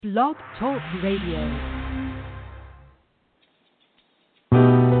Blog Talk Radio.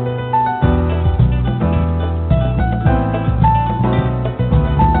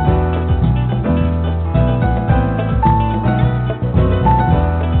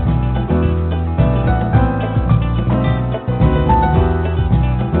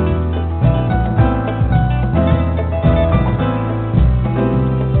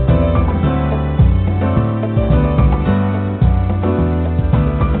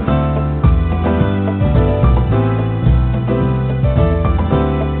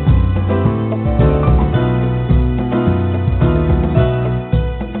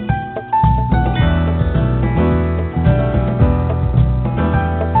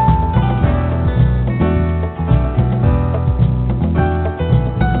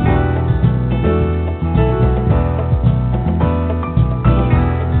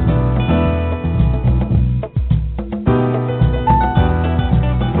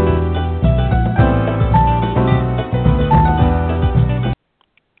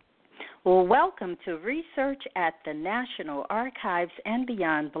 Welcome to Research at the National Archives and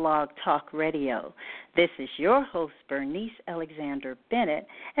Beyond Blog Talk Radio. This is your host, Bernice Alexander Bennett,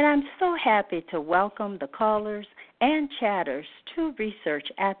 and I'm so happy to welcome the callers and chatters to Research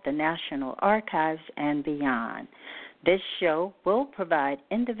at the National Archives and Beyond. This show will provide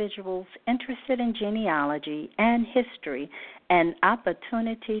individuals interested in genealogy and history an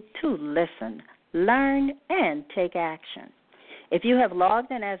opportunity to listen, learn, and take action. If you have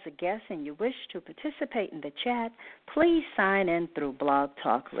logged in as a guest and you wish to participate in the chat, please sign in through Blog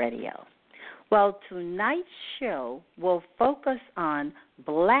Talk Radio. Well, tonight's show will focus on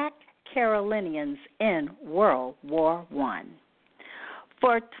Black Carolinians in World War I.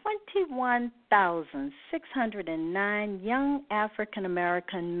 For 21,609 young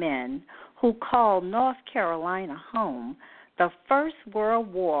African-American men who called North Carolina home, the First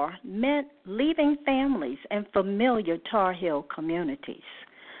World War meant leaving families and familiar Tar Heel communities.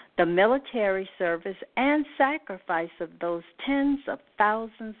 The military service and sacrifice of those tens of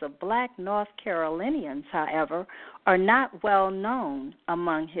thousands of Black North Carolinians, however, are not well known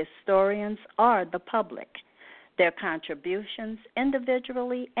among historians or the public. Their contributions,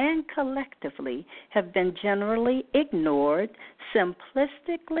 individually and collectively, have been generally ignored,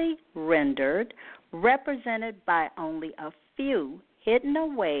 simplistically rendered, represented by only a few, hidden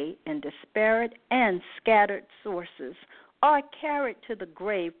away in disparate and scattered sources, or carried to the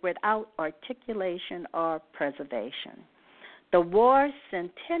grave without articulation or preservation. The war's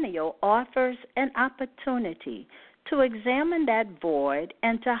centennial offers an opportunity to examine that void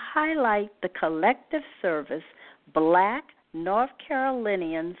and to highlight the collective service Black North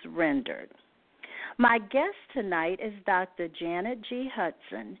Carolinians rendered. My guest tonight is Dr. Janet G.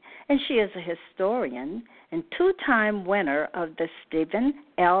 Hudson, and she is a historian and two-time winner of the Stephen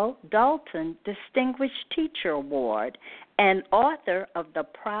L. Dalton Distinguished Teacher Award and author of the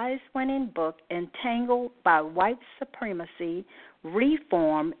prize-winning book Entangled by White Supremacy,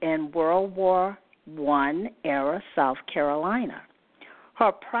 Reform in World War I-Era South Carolina.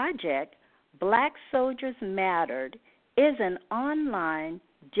 Her project, Black Soldiers Mattered, is an online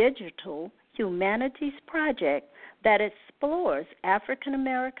digital humanities project that explores African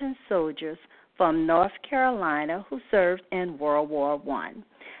American soldiers from North Carolina who served in World War I.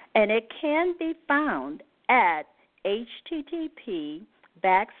 And it can be found at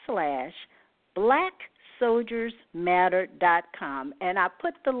http://blacksoldiersmatter.com. And I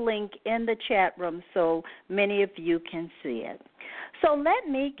put the link in the chat room so many of you can see it. So let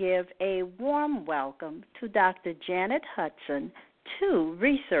me give a warm welcome to Dr. Janet Hudson to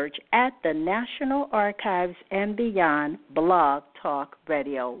Research at the National Archives and Beyond Blog Talk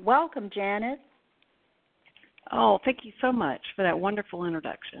Radio. Welcome, Janet. Oh, thank you so much for that wonderful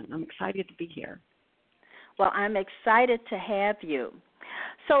introduction. I'm excited to be here. Well, I'm excited to have you.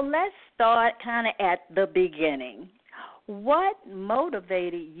 So let's start kind of at the beginning. What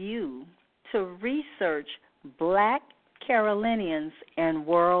motivated you to research Black Carolinians in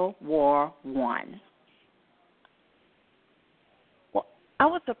World War I? I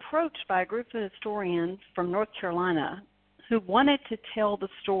was approached by a group of historians from North Carolina who wanted to tell the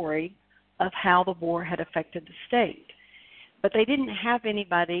story of how the war had affected the state. But they didn't have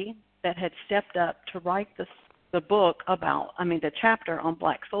anybody that had stepped up to write the chapter on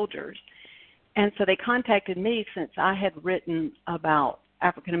Black soldiers. And so they contacted me since I had written about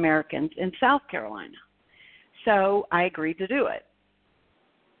African Americans in South Carolina. So I agreed to do it.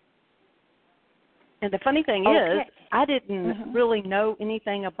 And the funny thing is, I didn't really know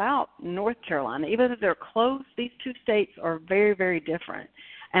anything about North Carolina. Even though they're close, these two states are very, very different.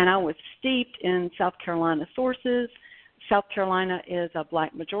 And I was steeped in South Carolina sources, South Carolina is a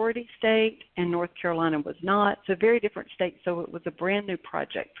black majority state, and North Carolina was not. So very different states, so it was a brand new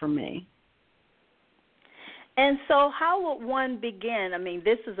project for me. And so how would one begin? I mean,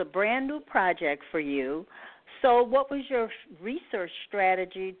 this is a brand new project for you. So what was your research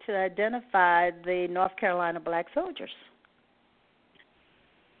strategy to identify the North Carolina black soldiers?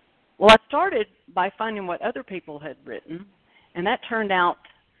 Well, I started by finding what other people had written, and that turned out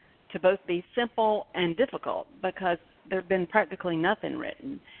to both be simple and difficult because there had been practically nothing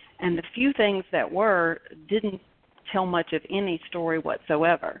written. And the few things that didn't tell much of any story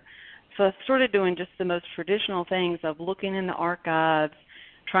whatsoever. So I started doing just the most traditional things of looking in the archives,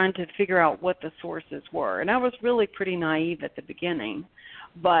 trying to figure out what the sources were. And I was really pretty naive at the beginning.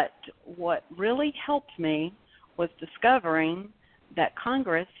 But what really helped me was discovering that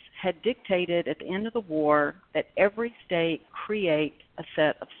Congress had dictated at the end of the war that every state create a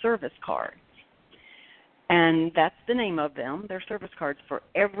set of service cards. And that's the name of them. They're service cards for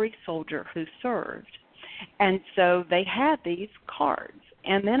every soldier who served. And so they had these cards.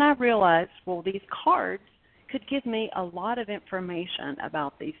 And then I realized, well, these cards could give me a lot of information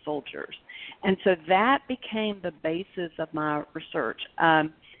about these soldiers. And so that became the basis of my research. I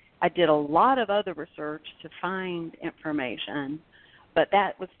did a lot of other research to find information, but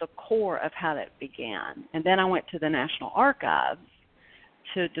that was the core of how that began. And then I went to the National Archives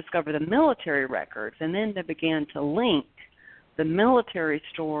to discover the military records, and then they began to link the military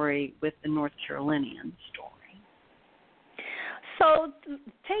story with the North Carolinian story. So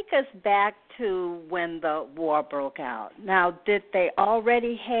take us back to when the war broke out. Now, did they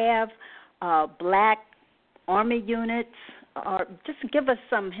already have black Army units? Or just give us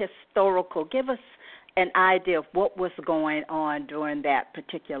give us an idea of what was going on during that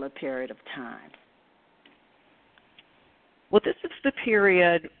particular period of time. Well, this is the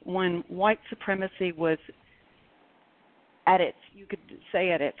period when white supremacy was at its, you could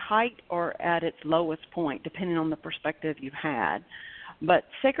say at its height or at its lowest point, depending on the perspective you had. But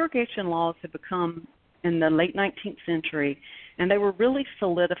segregation laws had become in the late 19th century, and they were really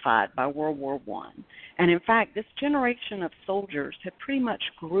solidified by World War I. And in fact, this generation of soldiers had pretty much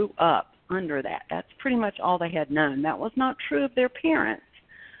grew up under that. That's pretty much all they had known. That was not true of their parents,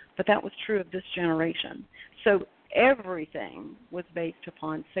 but that was true of this generation. So everything was based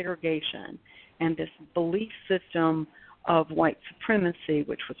upon segregation and this belief system of white supremacy,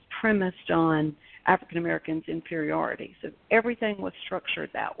 which was premised on African Americans' inferiority. So everything was structured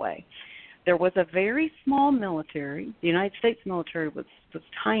that way. There was a very small military. The United States military was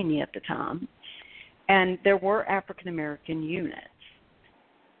tiny at the time, and there were African American units,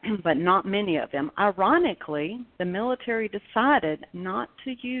 but not many of them. Ironically, the military decided not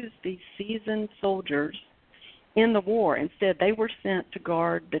to use these seasoned soldiers in the war. Instead, they were sent to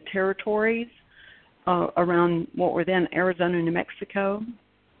guard the territories around what were then Arizona and New Mexico,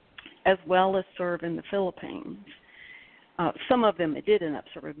 as well as serve in the Philippines. Some of them did end up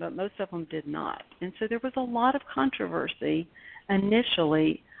serving, but most of them did not. And so there was a lot of controversy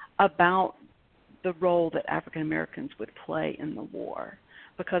initially about the role that African Americans would play in the war,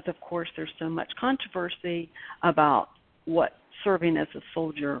 because, of course, there's so much controversy about what serving as a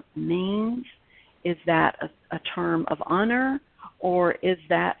soldier means. Is that a term of honor, or is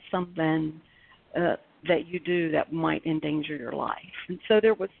that something that you do that might endanger your life? And so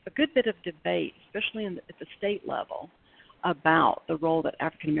there was a good bit of debate, especially at the state level, about the role that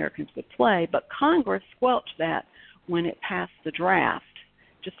African Americans would play. But Congress squelched that when it passed the draft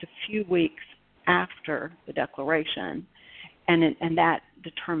just a few weeks after the Declaration, and that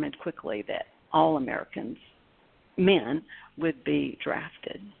determined quickly that all Americans, men, would be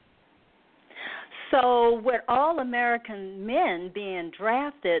drafted. So with all American men being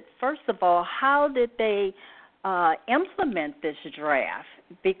drafted, first of all, how did they implement this draft?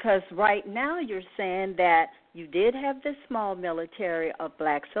 Because right now you're saying that you did have this small military of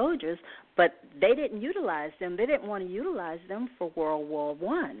black soldiers, but they didn't utilize them. They didn't want to utilize them for World War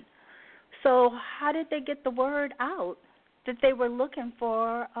I. So how did they get the word out that they were looking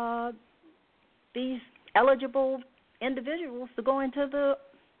for these eligible individuals to go into the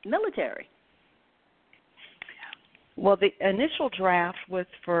military? Well, the initial draft was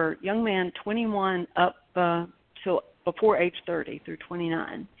for young men 21 up till before age 30 through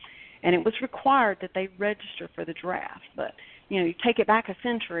 29, and it was required that they register for the draft. But, you take it back a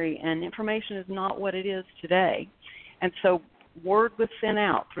century, and information is not what it is today. And so word was sent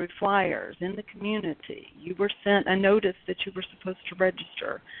out through flyers in the community. You were sent a notice that you were supposed to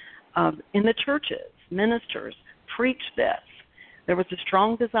register. In the churches, ministers preached this. There was a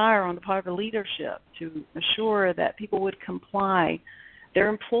strong desire on the part of the leadership to assure that people would comply. Their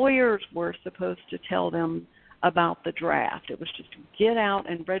employers were supposed to tell them about the draft. It was just get out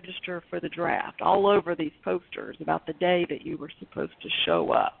and register for the draft, all over these posters about the day that you were supposed to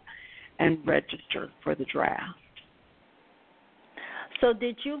show up and register for the draft. So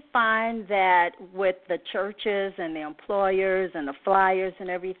did you find that with the churches and the employers and the flyers and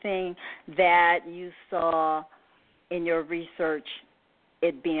everything that you saw in your research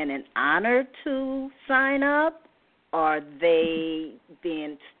it being an honor to sign up? Are they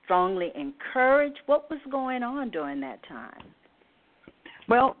being strongly encouraged? What was going on during that time?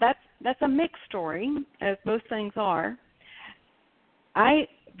 Well, that's a mixed story, as most things are.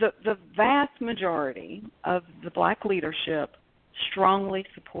 The vast majority of the black leadership strongly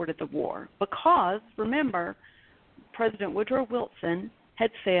supported the war because, remember, President Woodrow Wilson had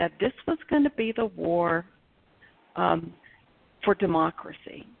said this was going to be the war for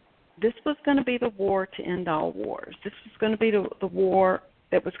democracy. This was going to be the war to end all wars. This was going to be the war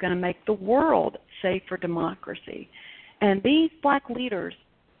that was going to make the world safe for democracy. And these black leaders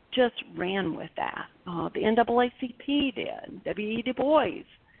just ran with that. The NAACP did. W.E. Du Bois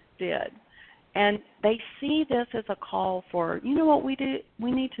did. And they see this as a call for, you know what we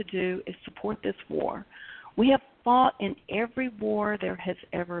need to do is support this war. We have fought in every war there has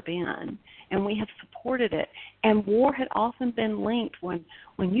ever been, and we have supported it. And war had often been linked when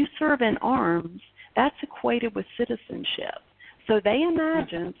you serve in arms, that's equated with citizenship. So they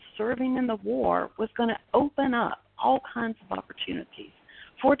imagined serving in the war was going to open up all kinds of opportunities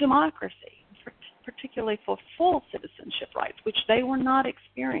for democracy, particularly for full citizenship rights, which they were not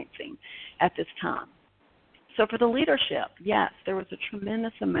experiencing at this time. So for the leadership, yes, there was a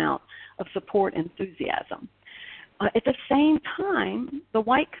tremendous amount of support and enthusiasm. At the same time, the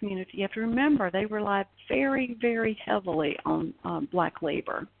white community, you have to remember, they relied very, very heavily on black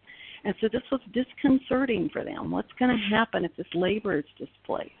labor. And so this was disconcerting for them. What's going to happen if this labor is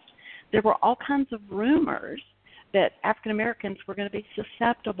displaced? There were all kinds of rumors that African Americans were going to be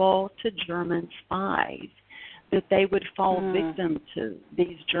susceptible to German spies, that they would fall victim to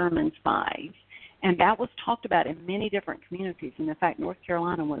these German spies. And that was talked about in many different communities. And in fact, North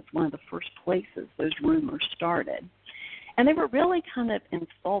Carolina was one of the first places those rumors started. And they were really kind of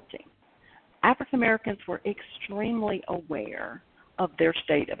insulting. African Americans were extremely aware of their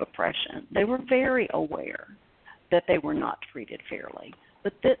state of oppression. They were very aware that they were not treated fairly.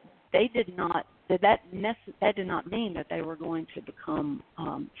 But that did not mean that they were going to become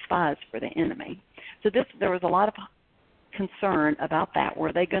spies for the enemy. So there was a lot of concern about that.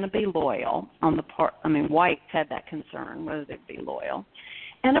 Were they going to be loyal on the part? I mean, whites had that concern, whether they'd be loyal.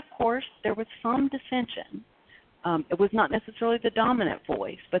 And, of course, there was some dissension. It was not necessarily the dominant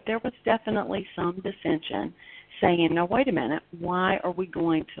voice, but there was definitely some dissension saying, no, wait a minute, why are we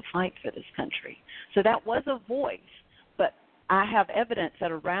going to fight for this country? So that was a voice. But I have evidence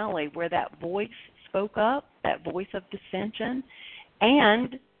at a rally where that voice spoke up, that voice of dissension,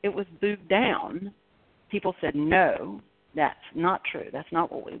 and it was booed down. People said, no, that's not true. That's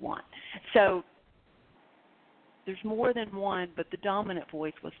not what we want. So there's more than one, but the dominant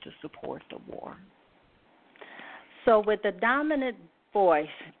voice was to support the war. So with the dominant voice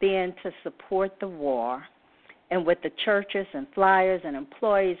being to support the war, and with the churches and flyers and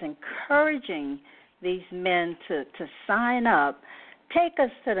employees encouraging these men to sign up, take us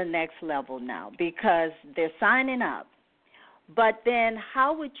to the next level now, because they're signing up. But then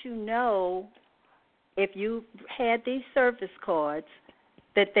how would you know if you had these service cards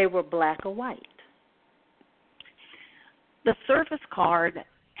that they were black or white? The service card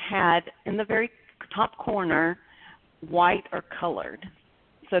had in the very top corner white or colored.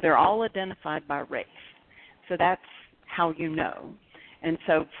 So they're all identified by race. So that's how you know. And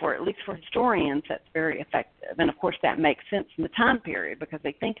so at least for historians, that's very effective. And, of course, that makes sense in the time period because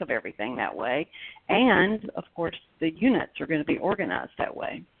they think of everything that way. And, of course, the units are going to be organized that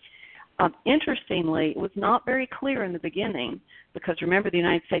way. Interestingly, it was not very clear in the beginning because, remember, the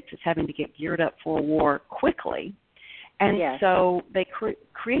United States is having to get geared up for a war quickly. And so they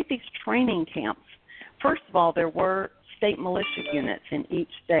create these training camps. First of all, there were state militia units in each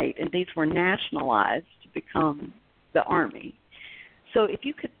state, and these were nationalized to become the Army. So if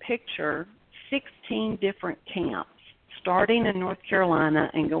you could picture 16 different camps starting in North Carolina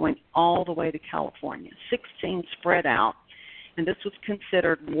and going all the way to California, 16 spread out, and this was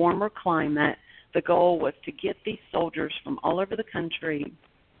considered warmer climate. The goal was to get these soldiers from all over the country,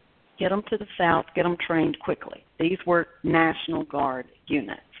 get them to the South, get them trained quickly. These were National Guard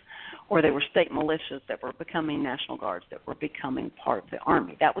units, or they were state militias that were becoming National Guards that were becoming part of the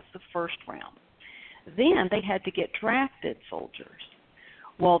Army. That was the first round. Then they had to get drafted soldiers.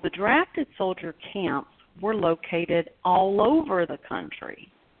 Well, the drafted soldier camps were located all over the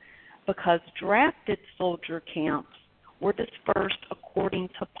country because drafted soldier camps were dispersed according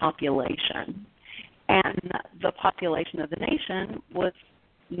to population, and the population of the nation was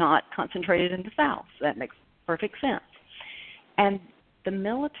not concentrated in the South. That makes perfect sense. And the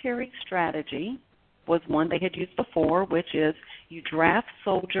military strategy was one they had used before, which is you draft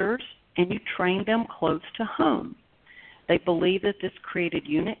soldiers and you train them close to home. They believed that this created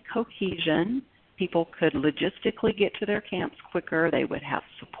unit cohesion. People could logistically get to their camps quicker. They would have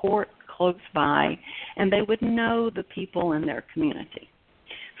support close by, and they would know the people in their community.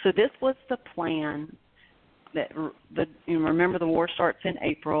 So this was the plan. Remember, the war starts in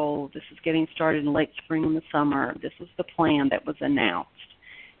April. This is getting started in late spring and the summer. This was the plan that was announced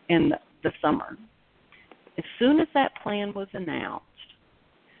in the summer. As soon as that plan was announced,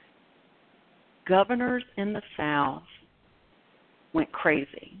 governors in the South went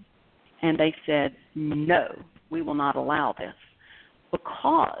crazy, and they said, no, we will not allow this.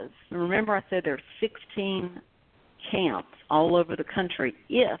 Because, remember I said there are 16 camps all over the country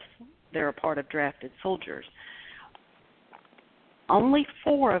if they're a part of drafted soldiers. Only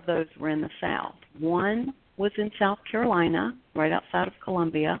 4 of those were in the South. One was in South Carolina, right outside of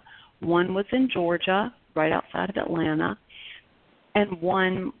Columbia. One was in Georgia, right outside of Atlanta. And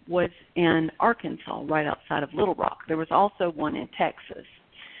one was in Arkansas, right outside of Little Rock. There was also one in Texas.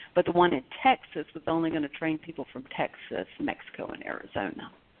 But the one in Texas was only going to train people from Texas, Mexico, and Arizona.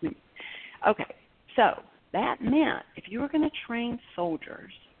 Okay, so that meant if you were going to train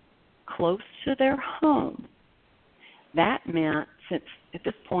soldiers close to their home, that meant, since at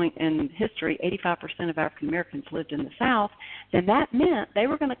this point in history 85% of African Americans lived in the South, then that meant they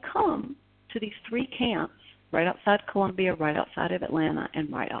were going to come to these 3 camps right outside Columbia, right outside of Atlanta, and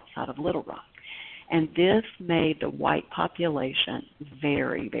right outside of Little Rock. And this made the white population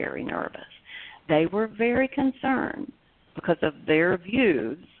very, very nervous. They were very concerned because of their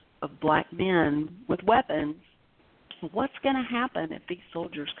views of black men with weapons. What's going to happen if these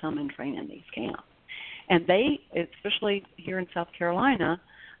soldiers come and train in these camps? And they, especially here in South Carolina,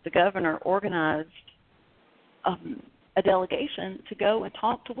 the governor organized a delegation to go and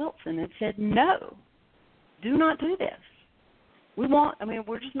talk to Wilson and said, no, do not do this.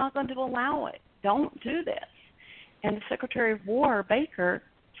 We're just not going to allow it. Don't do this. And the Secretary of War, Baker,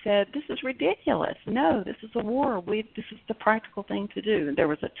 said, this is ridiculous. No, this is a war. This is the practical thing to do. And there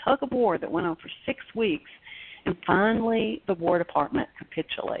was a tug of war that went on for 6 weeks, and finally the War Department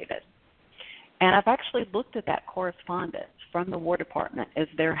capitulated. And I've actually looked at that correspondence from the War Department as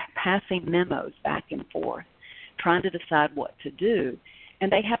they're passing memos back and forth, trying to decide what to do.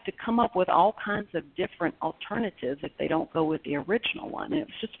 And they have to come up with all kinds of different alternatives if they don't go with the original one. And it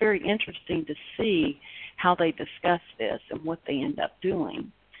was just very interesting to see how they discuss this and what they end up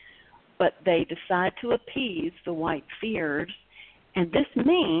doing. But they decide to appease the white fears, and this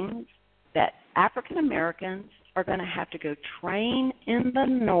means that African Americans are going to have to go train in the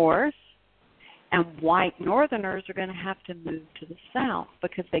North, and white Northerners are going to have to move to the South,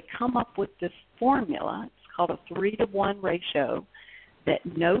 because they come up with this formula. It's called a 3-to-1 ratio, that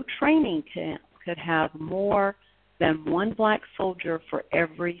no training camp could have more than 1 black soldier for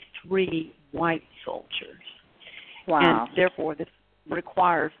every 3 white soldiers. Wow. And therefore, this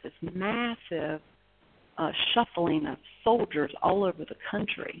requires this massive shuffling of soldiers all over the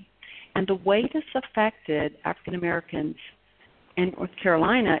country. And the way this affected African Americans in North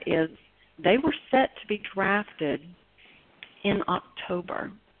Carolina is they were set to be drafted in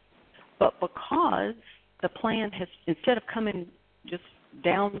October. But because the plan has, instead of coming just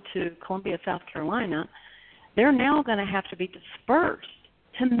down to Columbia, South Carolina, they're now going to have to be dispersed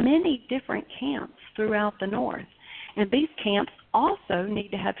to many different camps throughout the North. And these camps also need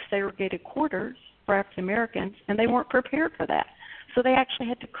to have segregated quarters for African Americans, and they weren't prepared for that. So they actually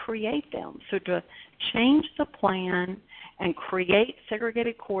had to create them. So to change the plan and create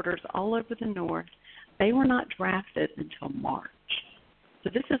segregated quarters all over the North, they were not drafted until March. So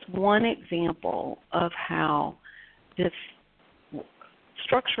this is one example of how this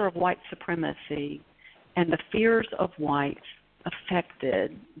structure of white supremacy and the fears of whites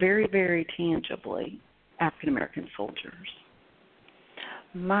affected very, very tangibly African American soldiers.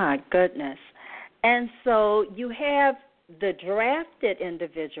 My goodness. And so you have the drafted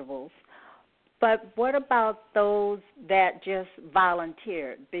individuals, but what about those that just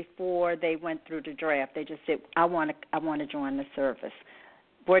volunteered before they went through the draft? They just said, I want to join the service.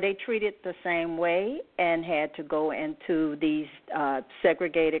 Were they treated the same way and had to go into these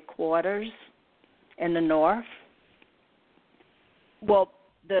segregated quarters in the North? Well,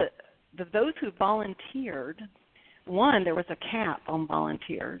 those who volunteered, one, there was a cap on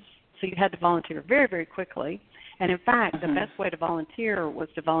volunteers, so you had to volunteer very, very quickly, And in fact, the best way to volunteer was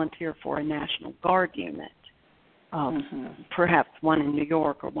to volunteer for a National Guard unit, perhaps one in New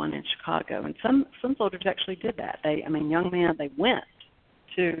York or one in Chicago. And some soldiers actually did that. Young men, they went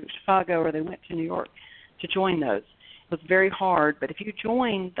to Chicago or they went to New York to join those. It was very hard, but if you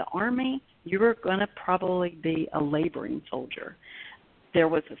joined the Army, you were going to probably be a laboring soldier. There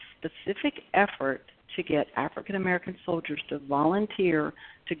was a specific effort to get African American soldiers to volunteer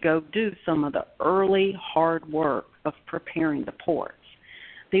to go do some of the early hard work of preparing the ports.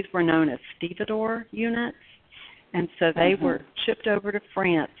 These were known as stevedore units, and so they were shipped over to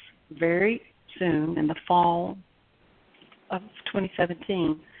France very soon in the fall of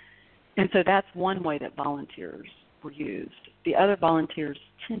 2017. And so that's one way that volunteers were used. The other volunteers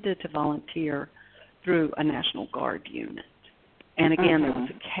tended to volunteer through a National Guard unit. And again, there was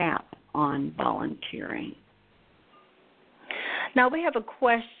a cap on volunteering. Now we have a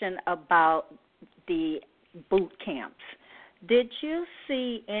question about the boot camps. Did you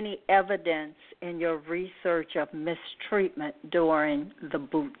see any evidence in your research of mistreatment during the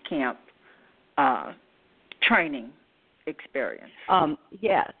boot camp training experience?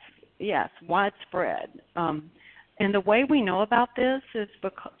 Yes, widespread. And the way we know about this is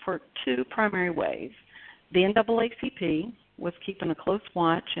for two primary ways. The NAACP was keeping a close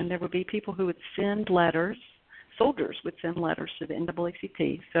watch, and there would be people who would send letters. Soldiers would send letters to the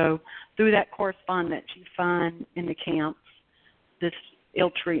NAACP. So through that correspondence, you find in the camps this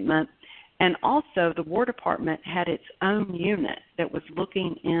ill treatment. And also the War Department had its own unit that was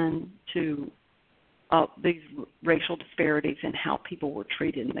looking into these racial disparities and how people were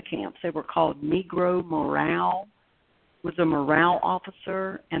treated in the camps. They were called Negro Morale. Was a morale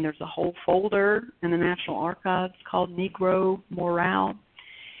officer, and there's a whole folder in the National Archives called Negro Morale.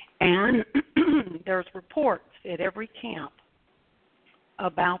 And there's reports at every camp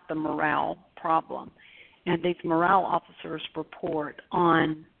about the morale problem. And these morale officers report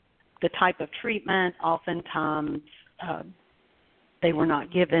on the type of treatment. Oftentimes they were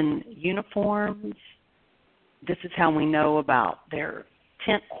not given uniforms. This is how we know about their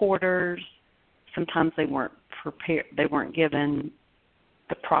tent quarters. Sometimes they weren't prepared. They weren't given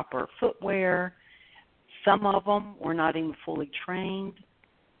the proper footwear. Some of them were not even fully trained.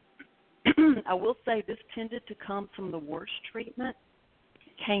 I will say this tended to come from the worst treatment.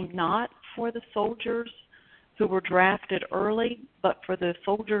 It came not for the soldiers who were drafted early, but for the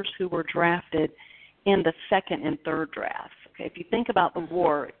soldiers who were drafted in the second and third drafts. Okay, if you think about the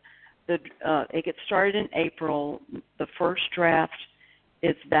war, it gets started in April. The first draft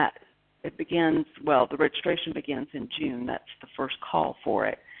is that it begins, the registration begins in June. That's the first call for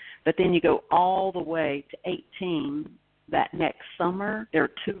it. But then you go all the way to 18 that next summer. There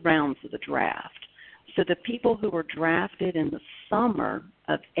are 2 rounds of the draft. So the people who were drafted in the summer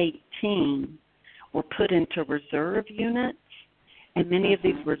of 18 were put into reserve units, and many of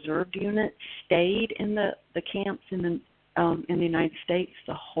these reserved units stayed in the camps in the United States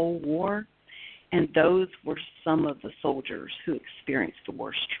the whole war, and those were some of the soldiers who experienced the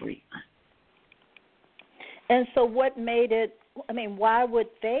worst treatment. And so what made it, why would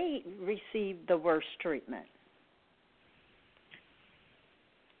they receive the worst treatment?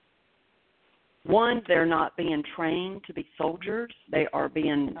 One, they're not being trained to be soldiers. They are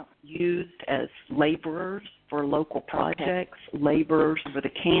being used as laborers for local projects, laborers for the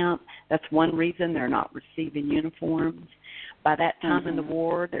camp. That's one reason they're not receiving uniforms. By that time in the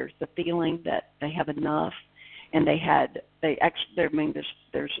war, there's the feeling that they have enough, and there's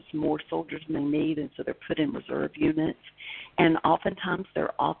just more soldiers than they need, and so they're put in reserve units. And oftentimes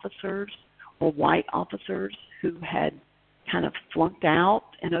they're officers or white officers who had kind of flunked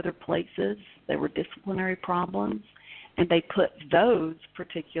out in other places. There were disciplinary problems, and they put those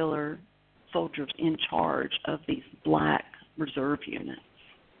particular soldiers in charge of these black reserve units.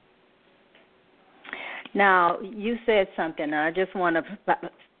 Now, you said something, and I just want to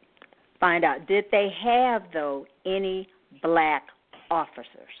find out, did they have, though, any black officers?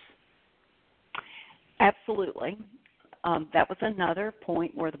 Absolutely. That was another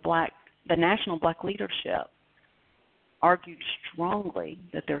point where the national black leadership argued strongly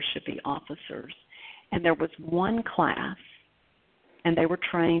that there should be officers. And there was one class, and they were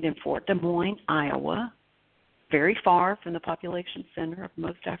trained in Fort Des Moines, Iowa, very far from the population center of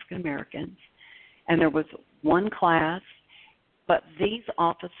most African Americans. And there was one class, but these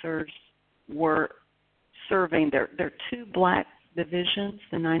officers were serving, there are 2 black divisions,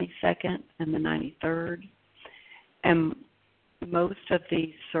 the 92nd and the 93rd, and most of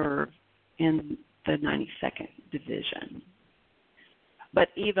these serve in the 92nd Division. But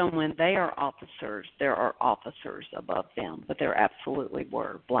even when they are officers, there are officers above them, but there absolutely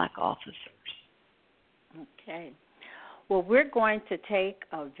were black officers. Okay. Well, we're going to take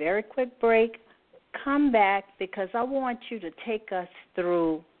a very quick break. Come back because I want you to take us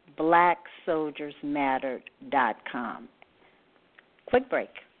through blacksoldiersmattered.com. Quick break.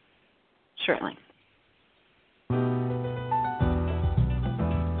 Certainly.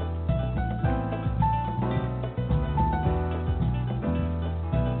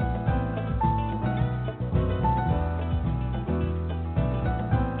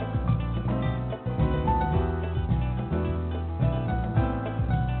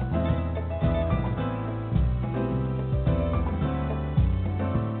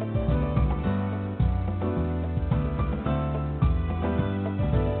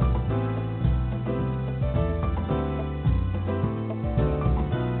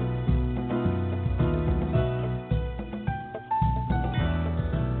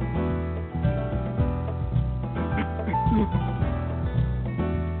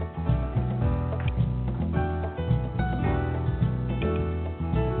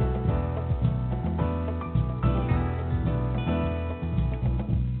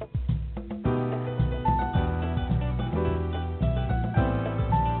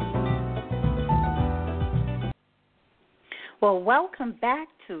 Well, welcome back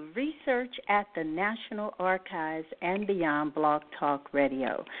to Research at the National Archives and Beyond Blog Talk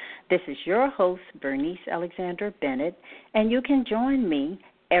Radio. This is your host, Bernice Alexander Bennett, and you can join me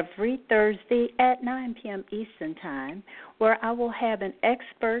every Thursday at 9 p.m. Eastern Time, where I will have an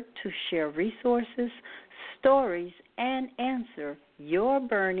expert to share resources, stories, and answer your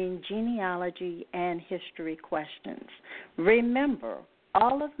burning genealogy and history questions. Remember,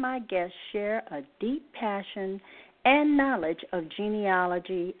 all of my guests share a deep passion and knowledge of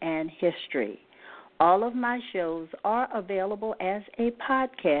genealogy and history. All of my shows are available as a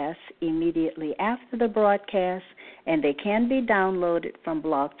podcast immediately after the broadcast, and they can be downloaded from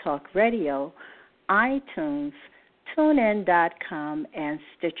Blog Talk Radio, iTunes, TuneIn.com, and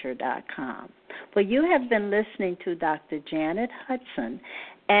Stitcher.com. Well, you have been listening to Dr. Janet Hudson,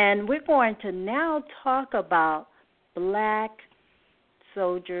 and we're going to now talk about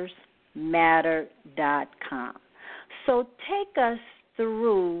blacksoldiersmattered.com. So take us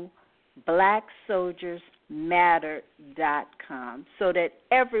through blacksoldiersmattered.com so that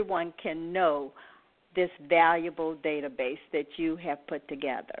everyone can know this valuable database that you have put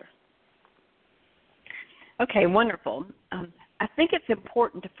together. Okay, wonderful. I think it's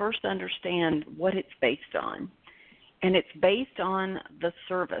important to first understand what it's based on, and it's based on the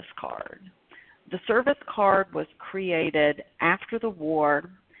service card. The service card was created after the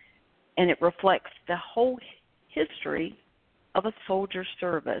war, and it reflects the whole history of a soldier's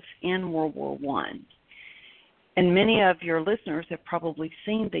service in World War I. And many of your listeners have probably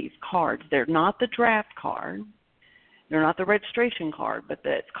seen these cards. They're not the draft card. They're not the registration card, but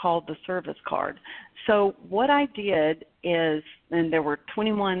it's called the service card. So what I did is, and there were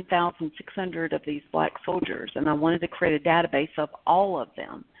 21,600 of these black soldiers, and I wanted to create a database of all of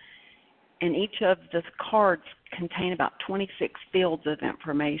them. And each of the cards contain about 26 fields of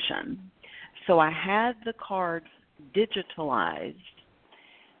information. So I had the cards digitalized.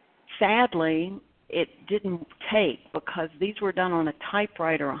 Sadly, it didn't take because these were done on a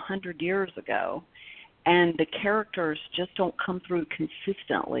typewriter 100 years ago, and the characters just don't come through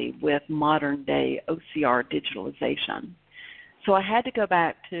consistently with modern-day OCR digitalization. So I had to go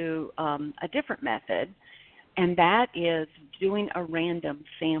back to a different method, and that is doing a random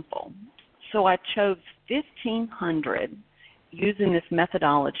sample. So I chose 1,500 using this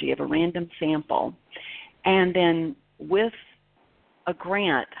methodology of a random sample, and then with a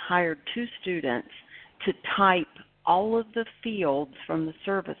grant hired 2 students to type all of the fields from the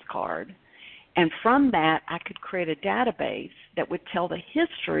service card. And from that, I could create a database that would tell the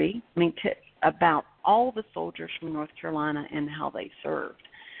history, about all the soldiers from North Carolina and how they served.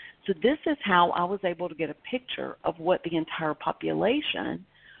 So this is how I was able to get a picture of what the entire population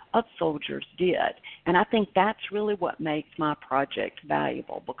of soldiers did. And I think that's really what makes my project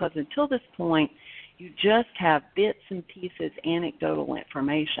valuable, because until this point, you just have bits and pieces, anecdotal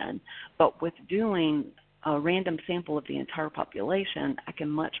information. But with doing a random sample of the entire population, I can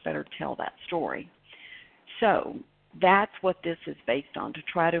much better tell that story. So that's what this is based on, to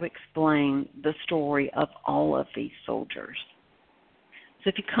try to explain the story of all of these soldiers. So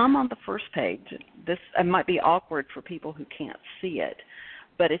if you come on the first page, this it might be awkward for people who can't see it,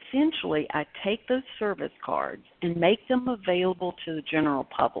 but essentially I take those service cards and make them available to the general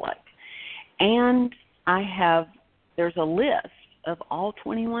public. And there's a list of all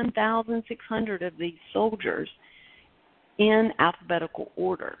 21,600 of these soldiers in alphabetical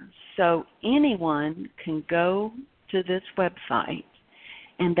order. So anyone can go to this website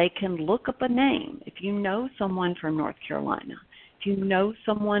and they can look up a name. If you know someone from North Carolina, if you know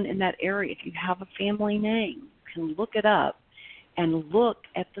someone in that area, if you have a family name, you can look it up and look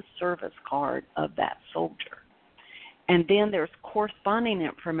at the service card of that soldier. And then there's corresponding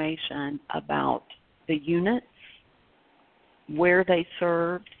information about the units, where they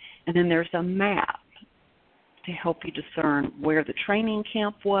served, and then there's a map to help you discern where the training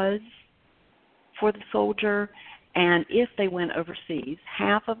camp was for the soldier. And if they went overseas,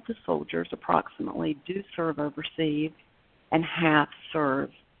 half of the soldiers approximately do serve overseas and half serve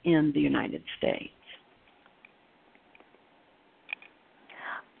in the United States.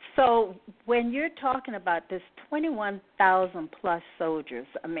 So when you're talking about this 21,000 plus soldiers,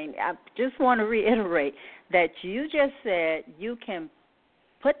 I mean, I just want to reiterate that you just said you can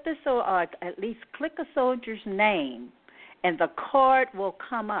put the at least click a soldier's name, and the card will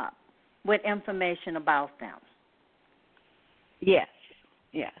come up with information about them. Yes.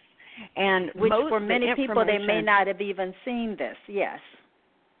 And which for many people, they may not have even seen this. Yes.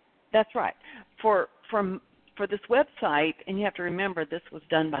 That's right. For this website, and you have to remember this was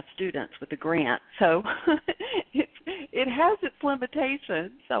done by students with a grant, so it has its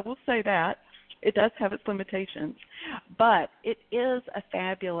limitations. I will say that. It does have its limitations, but it is a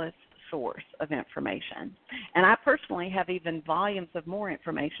fabulous source of information. And I personally have even volumes of more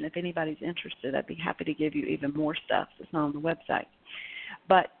information. If anybody's interested, I'd be happy to give you even more stuff that's not on the website.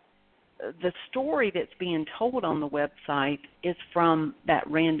 But the story that's being told on the website is from that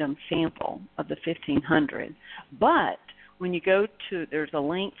random sample of the 1,500. But when you go to, there's a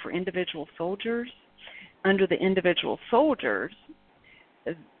link for individual soldiers. Under the individual soldiers,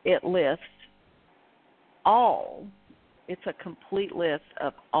 it lists all. It's a complete list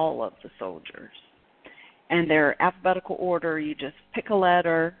of all of the soldiers. And they're alphabetical order. You just pick a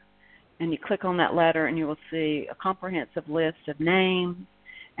letter, and you click on that letter, and you will see a comprehensive list of names.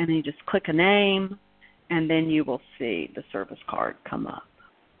 And then you just click a name, and then you will see the service card come up.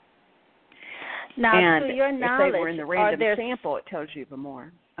 Now, and to your knowledge, if they were in the random sample, it tells you even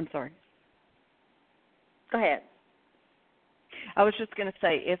more. I'm sorry. Go ahead. I was just going to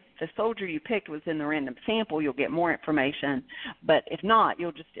say, if the soldier you picked was in the random sample, you'll get more information. But if not,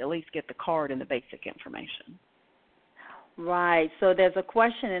 you'll just at least get the card and the basic information. Right. So there's a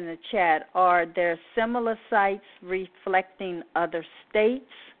question in the chat. Are there similar sites reflecting other states?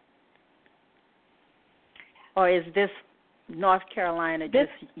 Or is this North Carolina just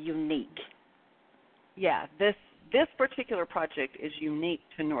unique? Yeah, this particular project is unique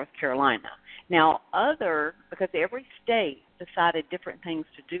to North Carolina. Now, because every state decided different things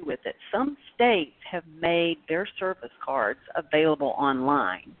to do with it, some states have made their service cards available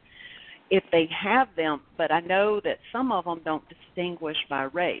online. If they have them, but I know that some of them don't distinguish by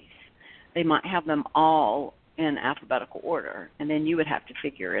race. They might have them all in alphabetical order, and then you would have to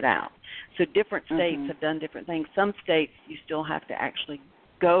figure it out. So different states have done different things. Some states you still have to actually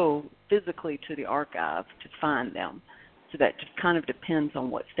go physically to the archive to find them. So that just kind of depends on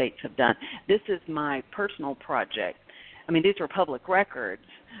what states have done. This is my personal project. I mean, these are public records,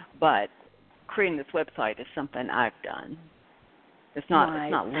 but creating this website is something I've done. It's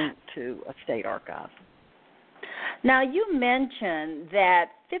not linked to a state archive. Now, you mentioned that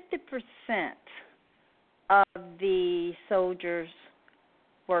 50% of the soldiers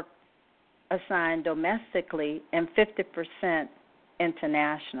were assigned domestically and 50%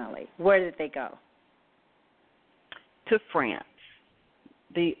 internationally. Where did they go? To France.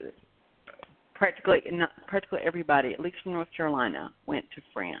 Practically everybody, at least from North Carolina, went to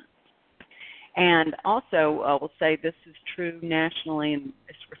France. And also, we'll say this is true nationally, and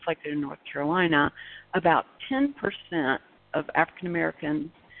it's reflected in North Carolina. About 10% of African Americans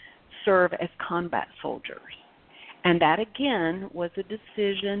serve as combat soldiers. And that, again, was a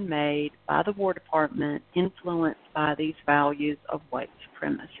decision made by the War Department, influenced by these values of white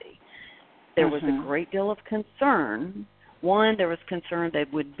supremacy. There was a great deal of concern. One, there was concern they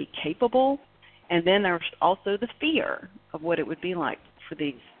would be capable, and then there was also the fear of what it would be like for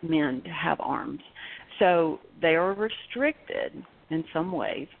these men to have arms. So they are restricted in some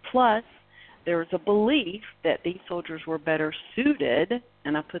ways. Plus, there is a belief that these soldiers were better suited,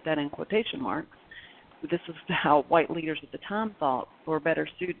 and I put that in quotation marks. This is how white leaders at the time thought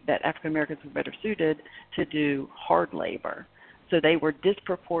that African Americans were better suited to do hard labor. So they were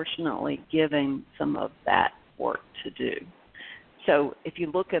disproportionately given some of that work to do. So if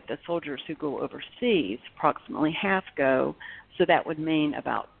you look at the soldiers who go overseas, approximately half go. So that would mean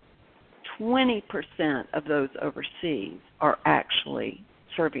about 20% of those overseas are actually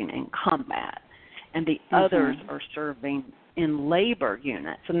serving in combat, and the others are serving in labor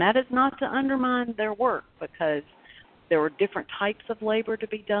units. And that is not to undermine their work, because there were different types of labor to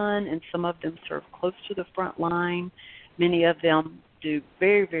be done, and some of them serve close to the front line. Many of them do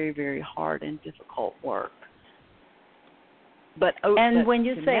very, very, very hard and difficult work. But when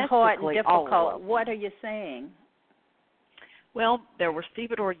you say hard and difficult, what are you saying? Well, there were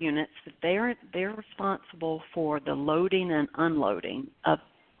stevedore units that they're responsible for the loading and unloading of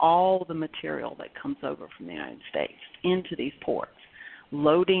all the material that comes over from the United States into these ports,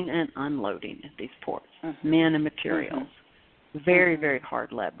 loading and unloading at these ports, men and materials. Very, very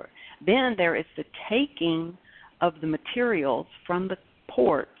hard labor. Then there is the taking of the materials from the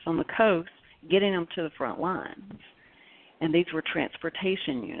ports on the coast, getting them to the front lines. And these were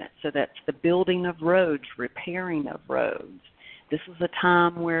transportation units. So that's the building of roads, repairing of roads. This is a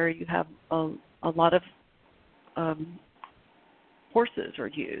time where you have a lot of horses are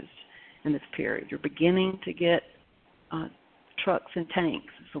used in this period. You're beginning to get trucks and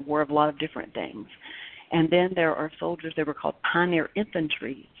tanks. It's a war of a lot of different things. And then there are soldiers, they were called pioneer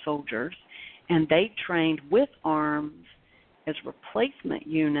infantry soldiers, and they trained with arms as replacement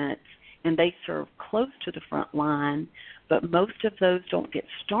units, and they serve close to the front line, but most of those don't get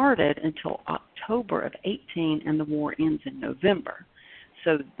started until October of 18, and the war ends in November.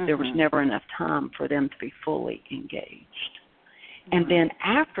 So there was never enough time for them to be fully engaged. And then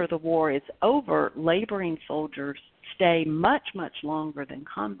after the war is over, laboring soldiers stay much, much longer than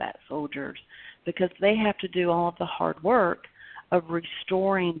combat soldiers because they have to do all of the hard work of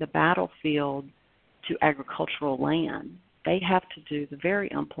restoring the battlefield to agricultural land. They have to do the very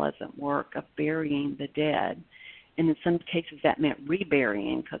unpleasant work of burying the dead. And in some cases that meant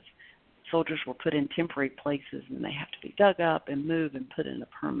reburying because soldiers were put in temporary places and they have to be dug up and moved and put in a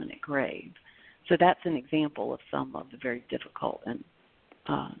permanent grave. So that's an example of some of the very difficult and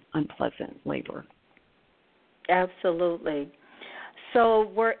unpleasant labor. Absolutely. So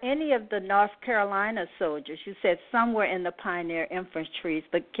were any of the North Carolina soldiers, you said some were in the pioneer infantries,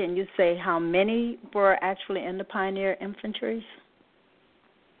 but can you say how many were actually in the pioneer infantries?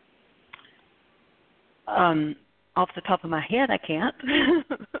 Off the top of my head, I can't.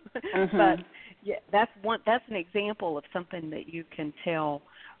 But yeah, that's an example of something that you can tell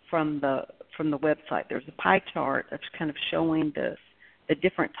from the website. There's a pie chart that's kind of showing the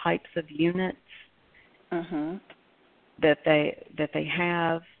different types of units that they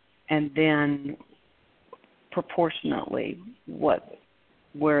have, and then proportionately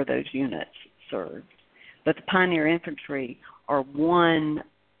where those units served. But the pioneer infantry are one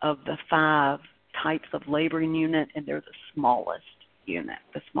of the 5 types of laboring unit, and they're the smallest unit,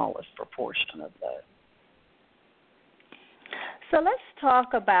 the smallest proportion of those. So let's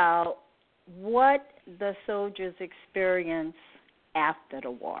talk about what the soldiers experienced after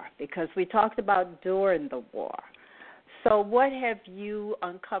the war, because we talked about during the war. So what have you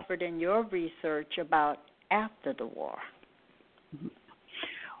uncovered in your research about after the war?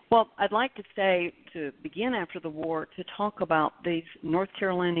 Well, I'd like to say, to begin after the war, to talk about these North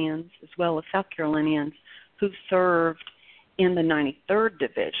Carolinians as well as South Carolinians who served in the 93rd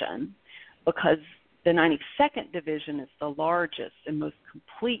Division, because the 92nd Division is the largest and most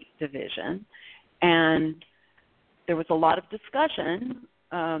complete division, and there was a lot of discussion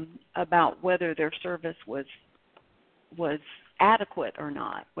about whether their service was adequate or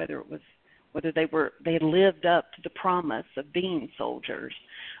not, whether they lived up to the promise of being soldiers.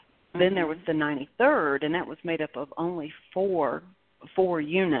 Then there was the 93rd, and that was made up of only four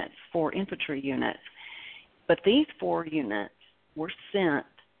infantry units. But these 4 units were sent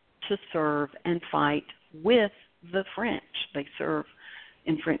to serve and fight with the French. They serve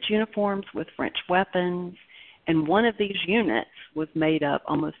in French uniforms with French weapons, and one of these units was made up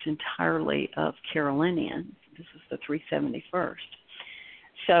almost entirely of Carolinians. This is the 371st.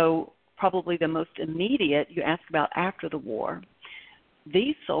 So probably the most immediate, you asked about after the war,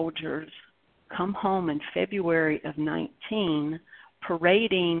 these soldiers come home in February of 19,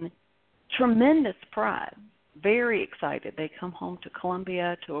 parading tremendous pride, very excited. They come home to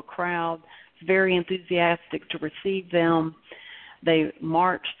Columbia, to a crowd very enthusiastic to receive them. They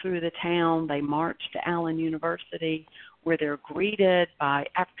march through the town. They march to Allen University, where they're greeted by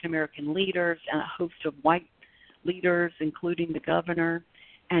African-American leaders and a host of white leaders, including the governor.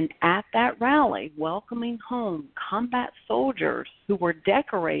 And at that rally, welcoming home combat soldiers who were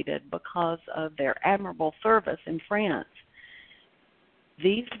decorated because of their admirable service in France,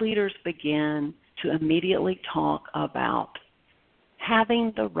 these leaders began to immediately talk about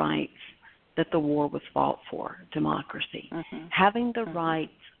having the rights that the war was fought for, democracy, having the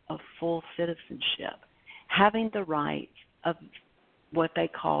rights of full citizenship, having the rights of what they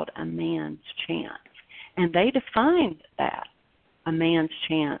called a man's chance. And they defined that. A man's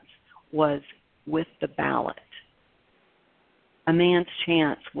chance was with the ballot. a man's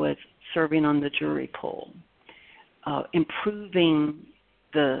chance was serving on the jury pool, improving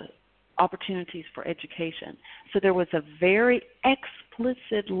the opportunities for education. So there was a very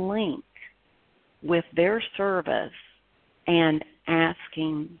explicit link with their service and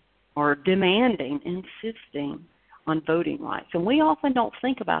asking or demanding, insisting on voting rights. And we often don't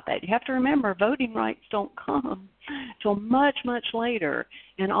think about that. You have to remember, voting rights don't come till much, much later.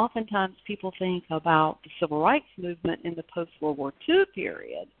 And oftentimes people think about the civil rights movement in the post-World War II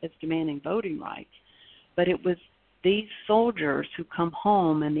period as demanding voting rights. But it was these soldiers who come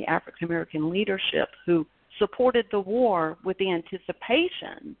home and the African-American leadership who supported the war with the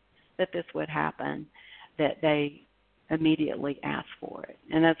anticipation that this would happen, that they immediately asked for it.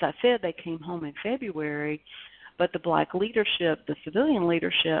 And as I said, they came home in February, but the black leadership, the civilian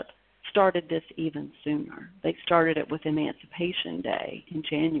leadership, started this even sooner. They started it with Emancipation Day in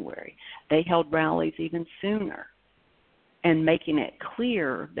January. They held rallies even sooner, and making it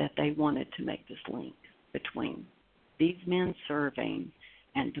clear that they wanted to make this link between these men serving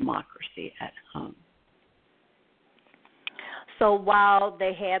and democracy at home. So while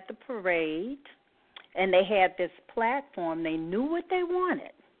they had the parade and they had this platform, they knew what they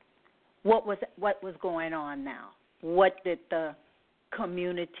wanted. What was going on now? What did the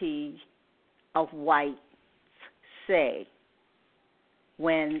community of whites say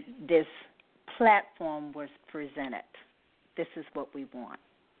when this platform was presented? This is what we want.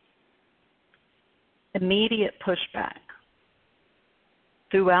 Immediate pushback.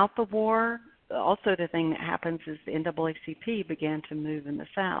 Throughout the war, also the thing that happens is the NAACP began to move in the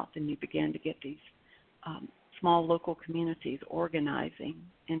South, and you began to get these small local communities organizing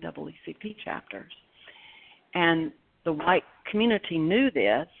NAACP chapters. And the white community knew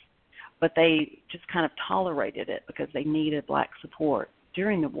this, but they just kind of tolerated it because they needed black support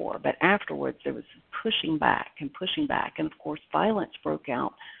during the war. But afterwards, there was pushing back, and of course, violence broke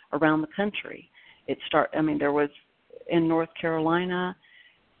out around the country. There was in North Carolina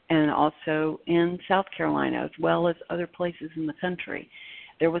and also in South Carolina, as well as other places in the country.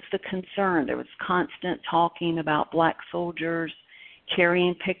 There was the concern. There was constant talking about black soldiers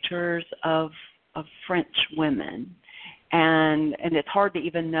carrying pictures of French women. And it's hard to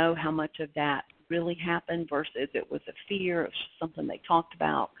even know how much of that really happened versus it was a fear. It was something they talked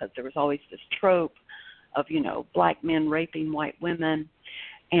about because there was always this trope of, black men raping white women.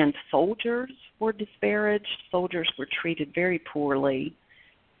 And soldiers were disparaged. Soldiers were treated very poorly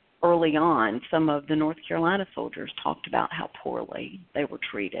early on. Some of the North Carolina soldiers talked about how poorly they were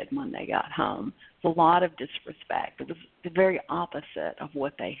treated when they got home. It's a lot of disrespect. It was the very opposite of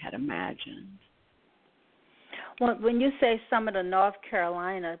what they had imagined. Well, when you say some of the North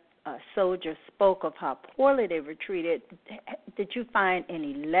Carolina soldiers spoke of how poorly they were treated, did you find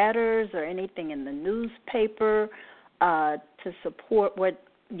any letters or anything in the newspaper to support what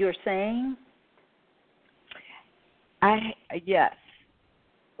you're saying? Yes.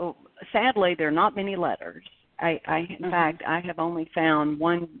 Well, sadly, there are not many letters. In fact, I have only found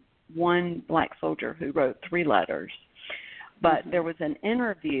one black soldier who wrote 3 letters. But there was an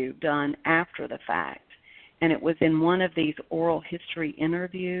interview done after the fact, and it was in one of these oral history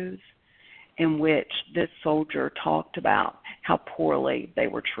interviews in which this soldier talked about how poorly they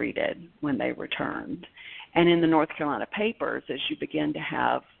were treated when they returned. And in the North Carolina papers, as you begin to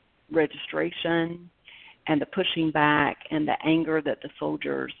have registration and the pushing back and the anger that the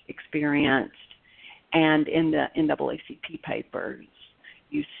soldiers experienced, and in the NAACP papers,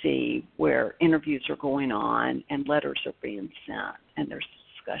 you see where interviews are going on and letters are being sent, and there's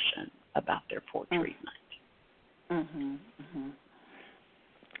discussion about their poor treatment.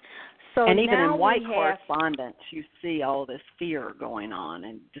 So and even in white correspondence, you see all this fear going on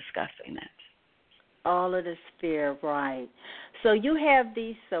and discussing it. All of this fear, right. So you have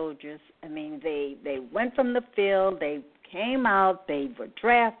these soldiers, they went from the field, they came out, they were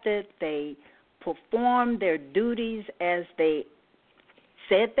drafted, they performed their duties as they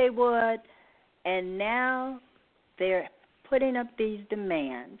said they would, and now they're putting up these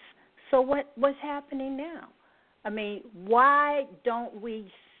demands. So what's happening now? Why don't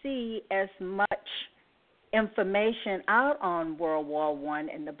we see as much information out on World War I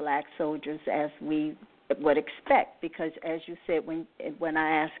and the black soldiers as we would expect? Because as you said when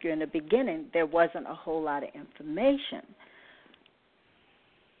I asked you in the beginning, there wasn't a whole lot of information.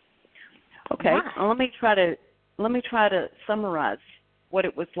 Okay, well, let me try to summarize what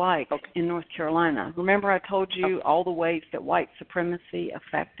it was like in North Carolina. Remember I told you all the ways that white supremacy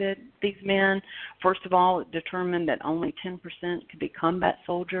affected these men? First of all, it determined that only 10% could be combat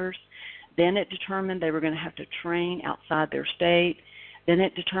soldiers. Then it determined they were going to have to train outside their state. Then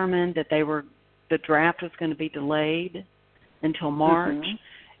it determined that the draft was going to be delayed until March,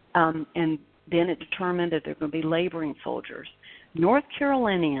 and then it determined that they're going to be laboring soldiers. North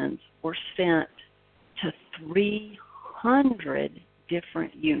Carolinians were sent to 300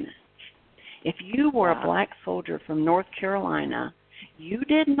 different units. If you were a black soldier from North Carolina, you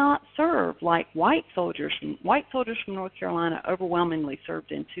did not serve like white soldiers. White soldiers from North Carolina overwhelmingly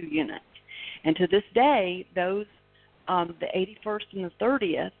served in 2 units. And to this day, those the 81st and the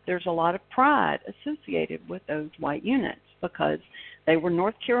 30th, there's a lot of pride associated with those white units because they were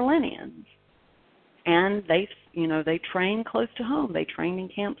North Carolinians. And they trained close to home. They trained in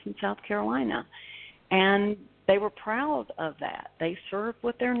camps in South Carolina. And they were proud of that. They served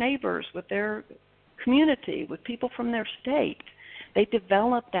with their neighbors, with their community, with people from their state. They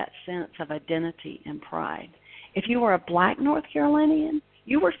developed that sense of identity and pride. If you were a black North Carolinian,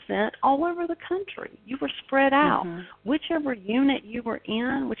 you were sent all over the country. You were spread out. Whichever unit you were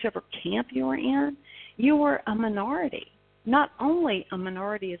in, whichever camp you were in, you were a minority. Not only a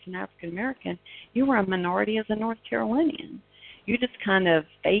minority as an African American, you were a minority as a North Carolinian. You just kind of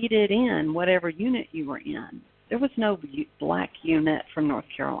faded in whatever unit you were in. There was no black unit from North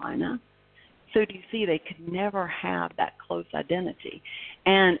Carolina. So do you see, they could never have that close identity.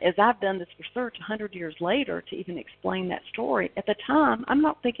 And as I've done this research 100 years later to even explain that story, at the time, I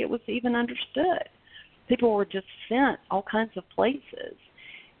don't think it was even understood. People were just sent all kinds of places.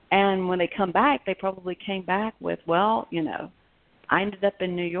 And when they come back, they probably came back with, well, I ended up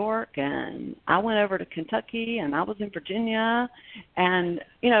in New York, and I went over to Kentucky, and I was in Virginia, and,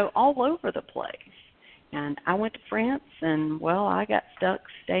 all over the place. And I went to France, and, well, I got stuck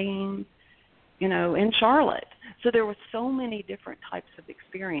staying in Charlotte. So there were so many different types of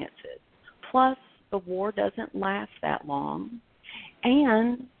experiences. Plus, the war doesn't last that long.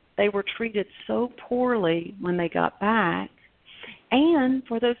 And they were treated so poorly when they got back. And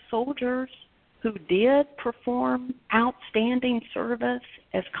for those soldiers who did perform outstanding service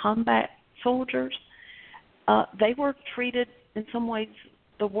as combat soldiers, they were treated in some ways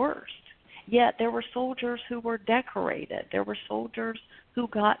the worst. Yet there were soldiers who were decorated. There were soldiers who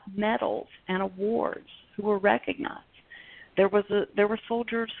got medals and awards, who were recognized. There were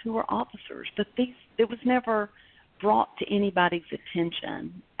soldiers who were officers, but it was never brought to anybody's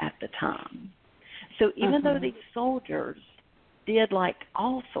attention at the time. So even though these soldiers did like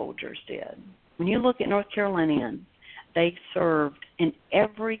all soldiers did, when you look at North Carolinians, they served in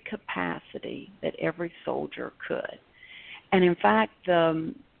every capacity that every soldier could. And in fact,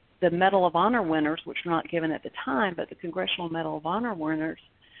 the Medal of Honor winners, which were not given at the time, but the Congressional Medal of Honor winners,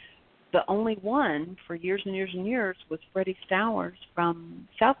 the only one for years and years and years was Freddie Stowers from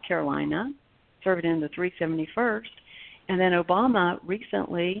South Carolina, serving in the 371st. And then Obama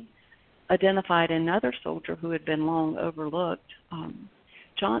recently identified another soldier who had been long overlooked,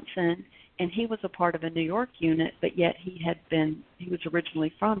 Johnson, and he was a part of a New York unit, but yet he was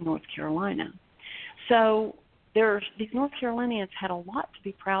originally from North Carolina. So these North Carolinians had a lot to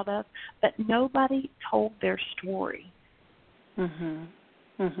be proud of, but nobody told their story.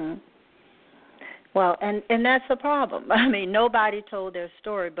 Well, and that's a problem. I mean, nobody told their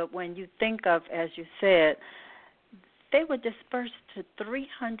story, but when you think of, as you said, they were dispersed to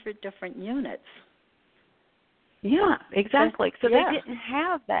 300 different units. Yeah, exactly. So they didn't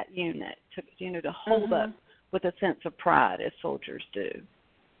have that unit to hold up with a sense of pride as soldiers do.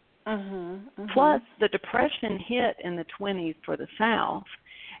 Plus, the Depression hit in the 20s for the South,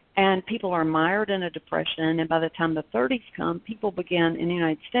 and people are mired in a depression, and by the time the 30s come, people in the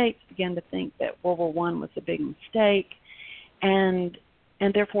United States began to think that World War I was a big mistake, and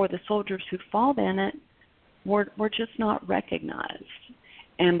therefore the soldiers who fought in it were just not recognized.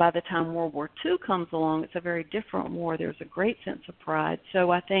 And by the time World War II comes along, it's a very different war. There's a great sense of pride. So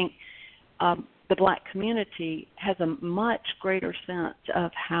I think the black community has a much greater sense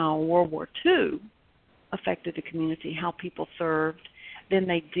of how World War II affected the community, how people served, than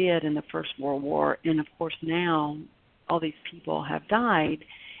they did in the First World War. And, of course, now all these people have died,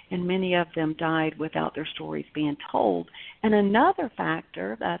 and many of them died without their stories being told. And another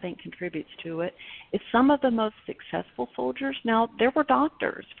factor that I think contributes to it is some of the most successful soldiers. Now, there were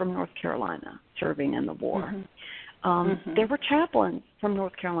doctors from North Carolina serving in the war. There were chaplains from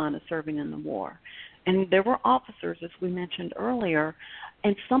North Carolina serving in the war. And there were officers, as we mentioned earlier.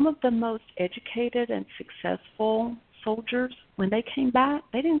 And some of the most educated and successful soldiers, when they came back,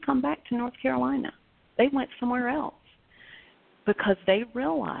 they didn't come back to North Carolina. They went somewhere else because they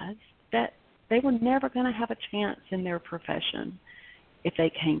realized that they were never going to have a chance in their profession if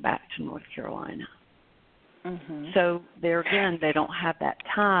they came back to North Carolina. So there again, they don't have that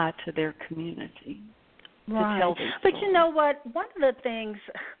tie to their community. Right. But you know what? One of the things,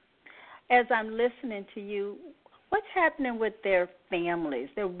 as I'm listening to you, What's happening with their families,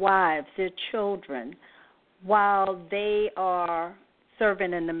 their wives, their children, while they are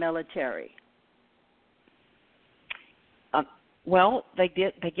serving in the military? Well, they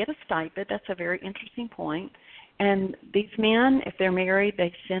get a stipend. That's a very interesting point. And these men, if they're married,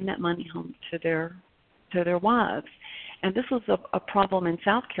 they send that money home to their wives. And this was a problem in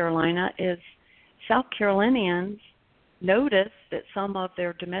South Carolina. Is South Carolinians noticed that some of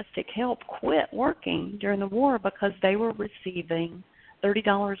their domestic help quit working during the war because they were receiving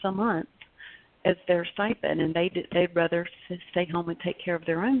 $30 a month as their stipend, and they'd rather stay home and take care of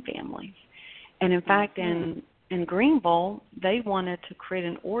their own families. And in fact, in Greenville, they wanted to create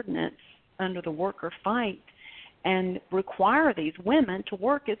an ordinance under the worker fight and require these women to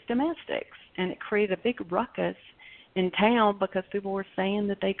work as domestics. And it created a big ruckus in town because people were saying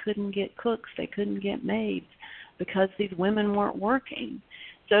that they couldn't get cooks, they couldn't get maids because these women weren't working.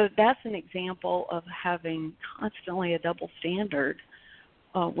 So that's an example of having constantly a double standard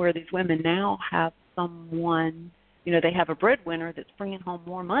where these women now have someone, they have a breadwinner that's bringing home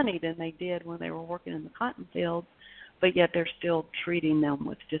more money than they did when they were working in the cotton fields, but yet they're still treating them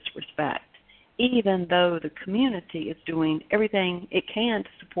with disrespect, even though the community is doing everything it can to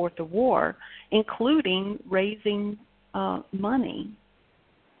support the war, including raising money.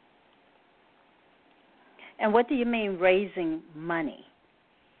 And what do you mean raising money?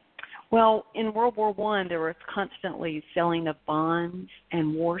 Well, in World War I, there was constantly selling of bonds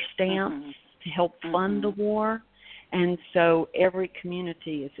and war stamps to help fund the war. And so every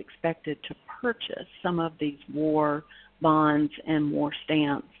community is expected to purchase some of these war bonds and war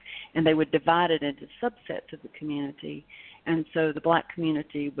stamps. And they would divide it into subsets of the community. And so the black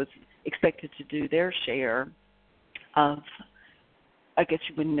community was expected to do their share of, I guess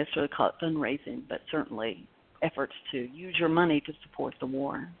you wouldn't necessarily call it fundraising, but certainly efforts to use your money to support the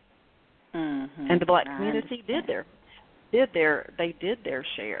war. And the black community did their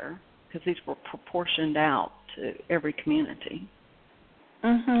share because these were proportioned out to every community.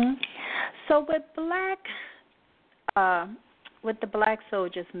 So with the Black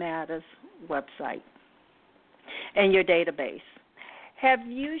Soldiers Matters website and your database, have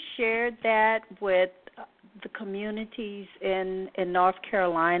you shared that with the communities in North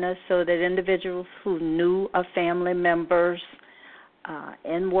Carolina so that individuals who knew of family members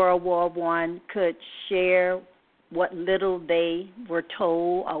in World War I could share what little they were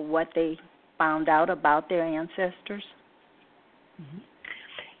told or what they found out about their ancestors?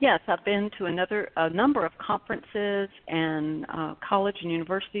 Yes, I've been to a number of conferences and college and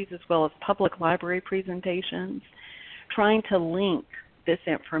universities as well as public library presentations trying to link this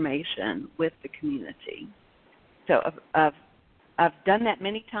information with the community. So I've done that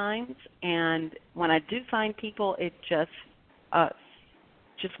many times, and when I do find people, it just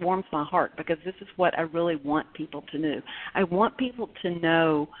warms my heart because this is what I really want people to know. I want people to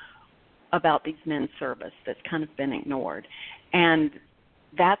know about these men's service that's kind of been ignored. And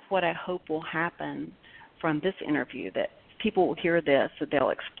that's what I hope will happen from this interview, that people will hear this, that they'll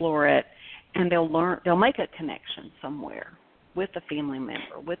explore it, and they'll make a connection somewhere with a family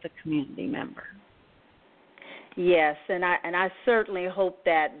member, with a community member. Yes, and I certainly hope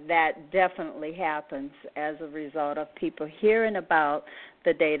that definitely happens as a result of people hearing about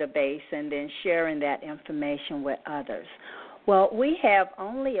the database and then sharing that information with others. Well, we have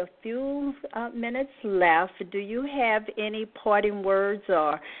only a few minutes left. Do you have any parting words,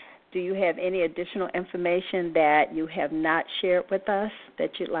 or do you have any additional information that you have not shared with us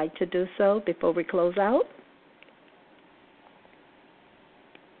that you'd like to do so before we close out?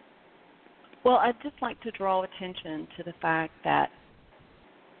 Well, I'd just like to draw attention to the fact that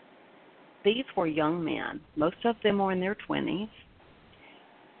these were young men. Most of them were in their 20s.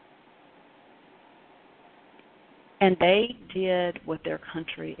 And they did what their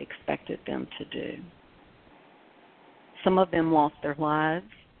country expected them to do. Some of them lost their lives.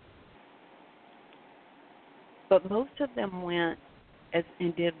 But most of them went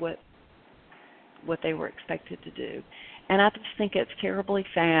and did what they were expected to do. And I just think it's terribly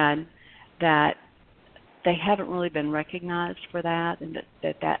sad that they haven't really been recognized for that, and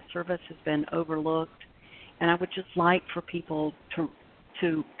that service has been overlooked. And I would just like for people to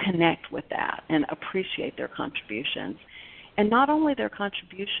connect with that and appreciate their contributions. And not only their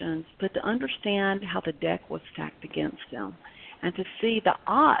contributions, but to understand how the deck was stacked against them and to see the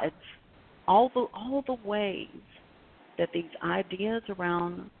odds, all the ways that these ideas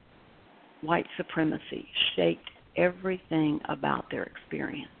around white supremacy shaped everything about their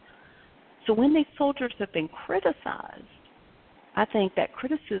experience. So when these soldiers have been criticized, I think that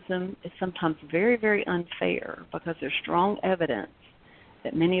criticism is sometimes very, very unfair because there's strong evidence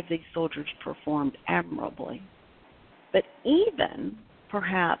that many of these soldiers performed admirably. even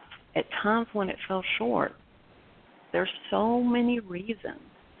perhaps at times when it fell short, there's so many reasons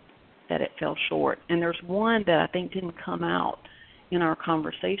that it fell short. And there's one that I think didn't come out in our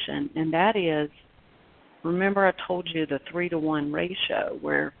conversation, and that is, remember I told you the 3-to-1 ratio,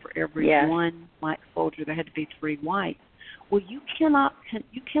 where for every one black soldier there had to be 3 whites. Well, you cannot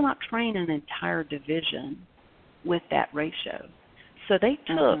train an entire division with that ratio. So they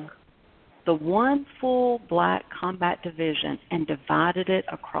took the one full black combat division and divided it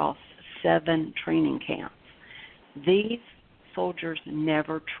across 7 training camps. These soldiers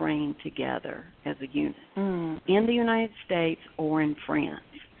never trained together as a unit in the United States or in France.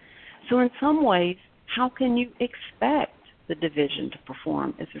 So in some ways, how can you expect the division to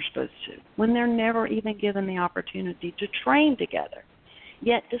perform as they're supposed to when they're never even given the opportunity to train together?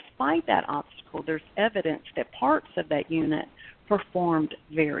 Yet despite that obstacle, there's evidence that parts of that unit performed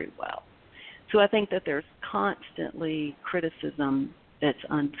very well. So I think that there's constantly criticism that's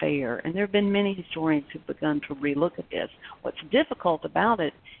unfair, and there have been many historians who've begun to relook at this. What's difficult about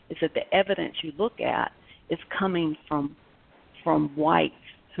it is that the evidence you look at is coming from whites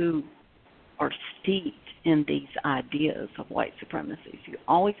who are steeped in these ideas of white supremacy. So you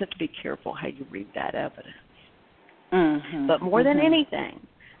always have to be careful how you read that evidence. But more than anything,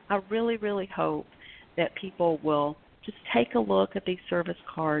 I really, really hope that people will just take a look at these service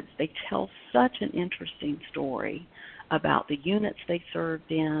cards. They tell such an interesting story about the units they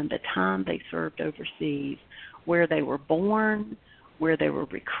served in, the time they served overseas, where they were born, where they were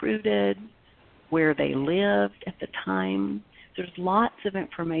recruited, where they lived at the time. There's lots of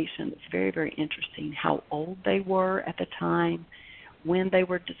information that's very, very interesting, how old they were at the time, when they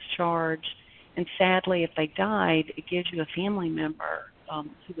were discharged, and sadly, if they died, it gives you a family member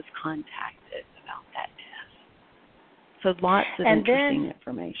who was contacted about that death. So lots of interesting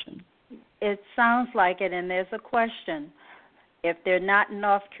information. It sounds like it, and there's a question. If they're not in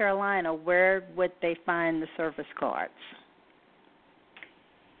North Carolina, where would they find the service cards?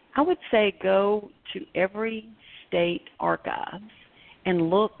 I would say go to every state archives and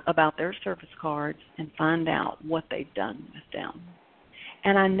look about their service cards and find out what they've done with them.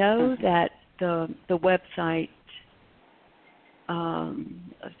 And I know that the website,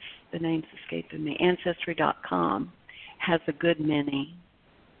 the name's escaping me, Ancestry.com, has a good many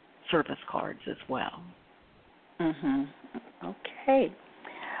service cards as well. Okay.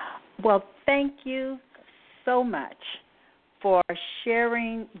 Well, thank you so much for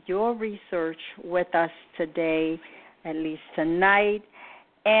sharing your research with us today, at least tonight.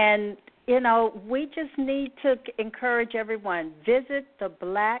 And, we just need to encourage everyone, visit the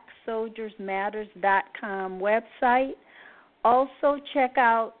BlackSoldiersMatters.com website. Also check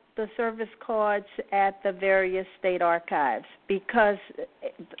out the service cards at the various state archives, because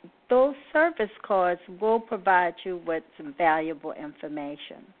those service cards will provide you with some valuable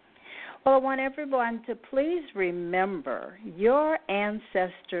information. Well, I want everyone to please remember your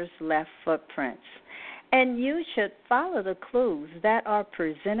ancestors left footprints, and you should follow the clues that are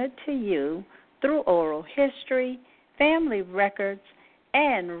presented to you through oral history, family records,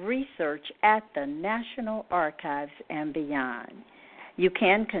 and research at the National Archives and beyond. You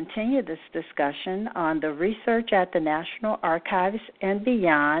can continue this discussion on the Research at the National Archives and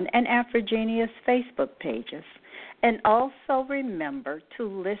Beyond and Afrogenius Facebook pages. And also remember to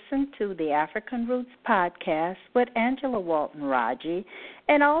listen to the African Roots podcast with Angela Walton Raji,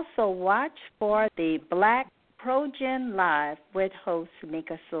 and also watch for the Black ProGen Live with host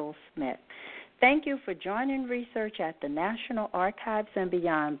Mika Sewell-Smith. Thank you for joining Research at the National Archives and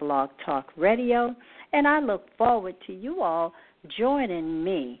Beyond Blog Talk Radio, and I look forward to you all joining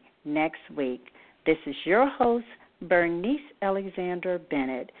me next week. This is your host, Bernice Alexander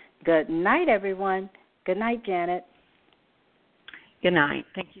Bennett. Good night, everyone. Good night, Janet. Good night.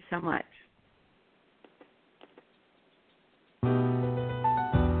 Thank you so much.